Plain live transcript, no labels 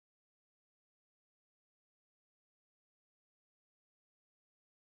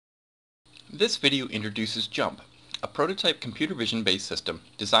This video introduces JUMP, a prototype computer vision-based system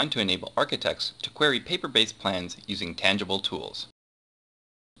designed to enable architects to query paper-based plans using tangible tools.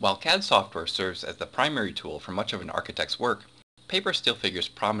 While CAD software serves as the primary tool for much of an architect's work, paper still figures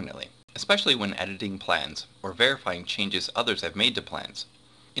prominently, especially when editing plans or verifying changes others have made to plans.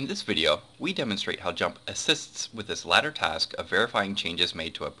 In this video, we demonstrate how JUMP assists with this latter task of verifying changes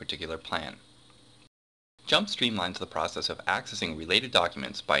made to a particular plan. JUMP streamlines the process of accessing related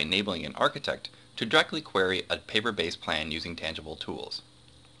documents by enabling an architect to directly query a paper-based plan using tangible tools.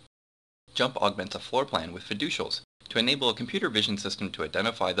 JUMP augments a floor plan with fiducials to enable a computer vision system to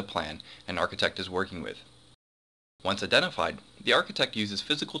identify the plan an architect is working with. Once identified, the architect uses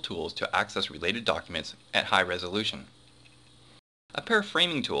physical tools to access related documents at high resolution. A pair of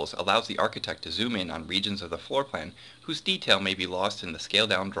framing tools allows the architect to zoom in on regions of the floor plan whose detail may be lost in the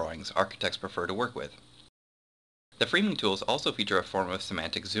scaled-down drawings architects prefer to work with. The framing tools also feature a form of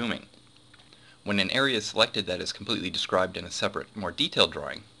semantic zooming. When an area is selected that is completely described in a separate, more detailed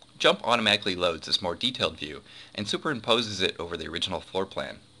drawing, JUMP automatically loads this more detailed view and superimposes it over the original floor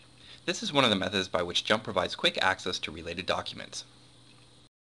plan. This is one of the methods by which JUMP provides quick access to related documents.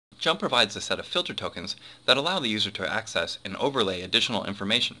 JUMP provides a set of filter tokens that allow the user to access and overlay additional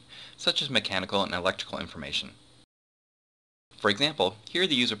information, such as mechanical and electrical information. For example, here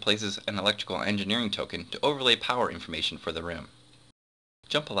the user places an electrical engineering token to overlay power information for the room.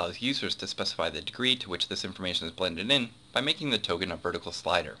 JUMP allows users to specify the degree to which this information is blended in by making the token a vertical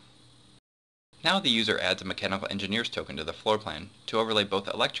slider. Now the user adds a mechanical engineer's token to the floor plan to overlay both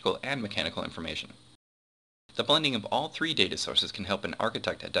electrical and mechanical information. The blending of all three data sources can help an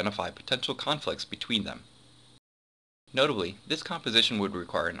architect identify potential conflicts between them. Notably, this composition would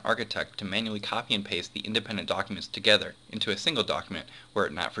require an architect to manually copy and paste the independent documents together into a single document were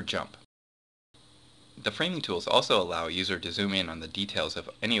it not for JUMP. The framing tools also allow a user to zoom in on the details of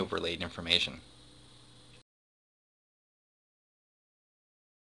any overlaid information.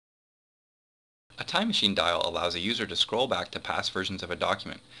 A time machine dial allows a user to scroll back to past versions of a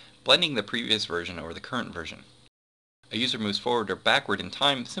document, blending the previous version over the current version. A user moves forward or backward in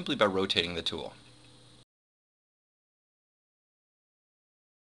time simply by rotating the tool.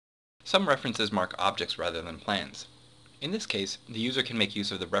 Some references mark objects rather than plans. In this case, the user can make use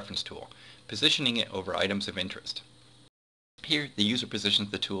of the reference tool, positioning it over items of interest. Here, the user positions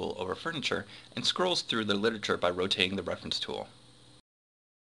the tool over furniture and scrolls through the literature by rotating the reference tool.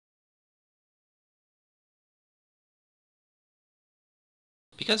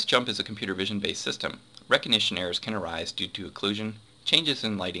 Because JUMP is a computer vision-based system, recognition errors can arise due to occlusion, changes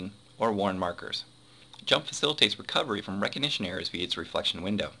in lighting, or worn markers. JUMP facilitates recovery from recognition errors via its reflection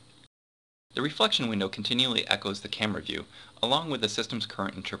window. The reflection window continually echoes the camera view, along with the system's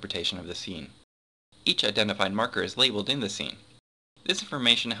current interpretation of the scene. Each identified marker is labeled in the scene. This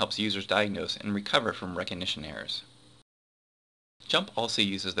information helps users diagnose and recover from recognition errors. JUMP also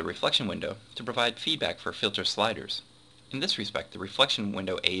uses the reflection window to provide feedback for filter sliders. In this respect, the reflection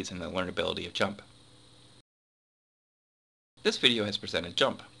window aids in the learnability of JUMP. This video has presented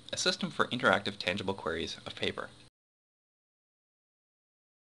JUMP, a system for interactive tangible queries of paper.